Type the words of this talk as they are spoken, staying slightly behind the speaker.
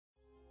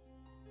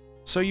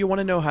So you want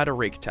to know how to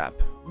rake tap.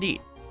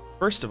 Neat.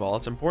 First of all,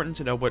 it's important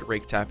to know what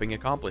rake tapping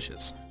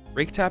accomplishes.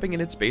 Rake tapping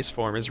in its base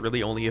form is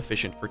really only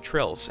efficient for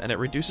trills, and it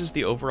reduces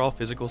the overall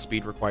physical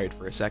speed required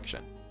for a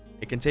section.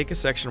 It can take a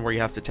section where you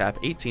have to tap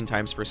 18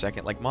 times per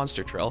second like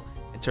Monster Trill,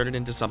 and turn it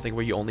into something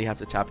where you only have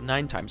to tap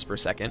 9 times per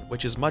second,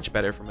 which is much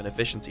better from an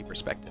efficiency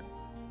perspective.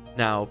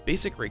 Now,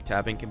 basic rake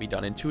tapping can be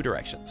done in two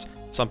directions.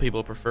 Some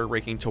people prefer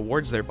raking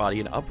towards their body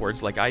and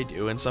upwards like I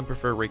do, and some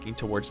prefer raking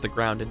towards the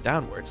ground and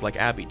downwards like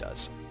Abby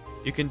does.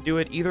 You can do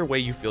it either way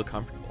you feel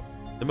comfortable.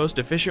 The most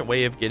efficient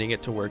way of getting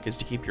it to work is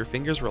to keep your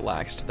fingers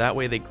relaxed, that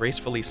way they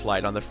gracefully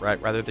slide on the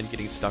fret rather than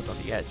getting stuck on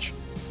the edge.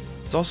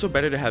 It's also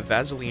better to have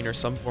Vaseline or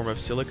some form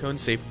of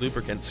silicone-safe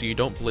lubricant so you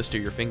don't blister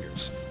your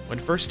fingers. When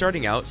first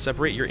starting out,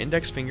 separate your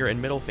index finger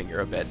and middle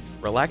finger a bit,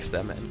 relax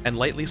them, and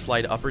lightly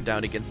slide up or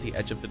down against the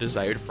edge of the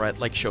desired fret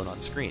like shown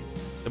on screen.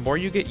 The more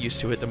you get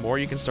used to it, the more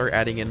you can start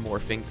adding in more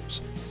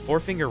fingers.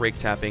 4-finger rake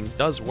tapping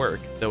does work,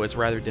 though it's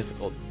rather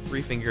difficult.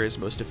 3-finger is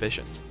most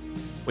efficient.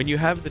 When you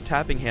have the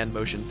tapping hand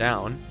motion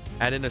down,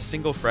 add in a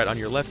single fret on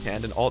your left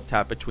hand and alt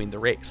tap between the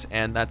rakes,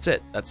 and that's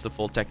it. That's the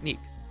full technique.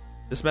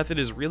 This method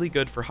is really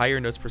good for higher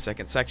notes per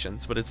second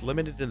sections, but it's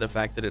limited in the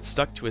fact that it's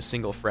stuck to a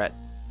single fret.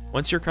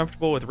 Once you're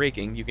comfortable with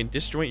raking, you can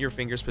disjoint your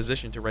finger's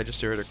position to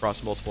register it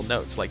across multiple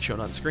notes, like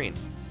shown on screen.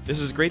 This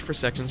is great for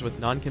sections with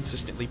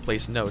non-consistently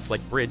placed notes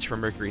like Bridge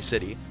from Mercury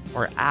City,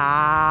 or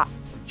Ah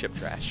from Chip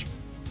Trash.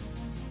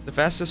 The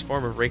fastest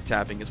form of rake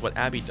tapping is what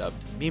Abby dubbed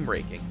meme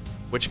raking,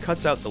 which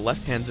cuts out the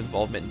left hand's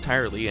involvement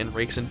entirely and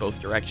rakes in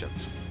both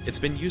directions. It's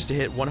been used to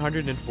hit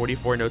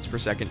 144 notes per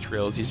second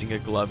trills using a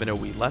glove and a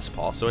Wii Les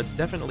Paul, so it's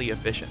definitely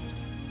efficient.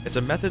 It's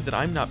a method that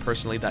I'm not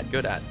personally that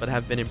good at, but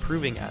have been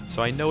improving at,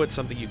 so I know it's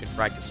something you can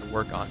practice and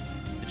work on.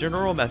 The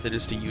general method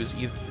is to use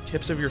either the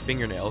tips of your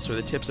fingernails or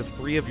the tips of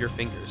 3 of your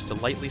fingers to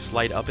lightly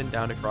slide up and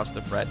down across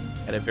the fret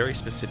at a very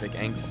specific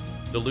angle.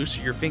 The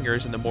looser your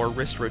fingers and the more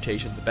wrist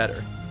rotation, the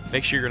better.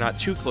 Make sure you're not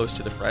too close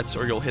to the frets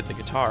or you'll hit the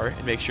guitar,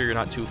 and make sure you're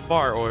not too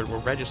far or it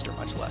will register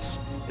much less.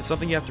 It's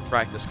something you have to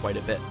practice quite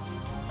a bit.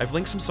 I've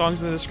linked some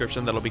songs in the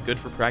description that'll be good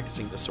for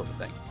practicing this sort of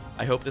thing.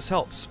 I hope this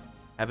helps.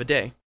 Have a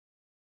day.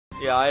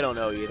 Yeah, I don't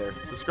know either.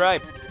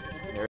 Subscribe!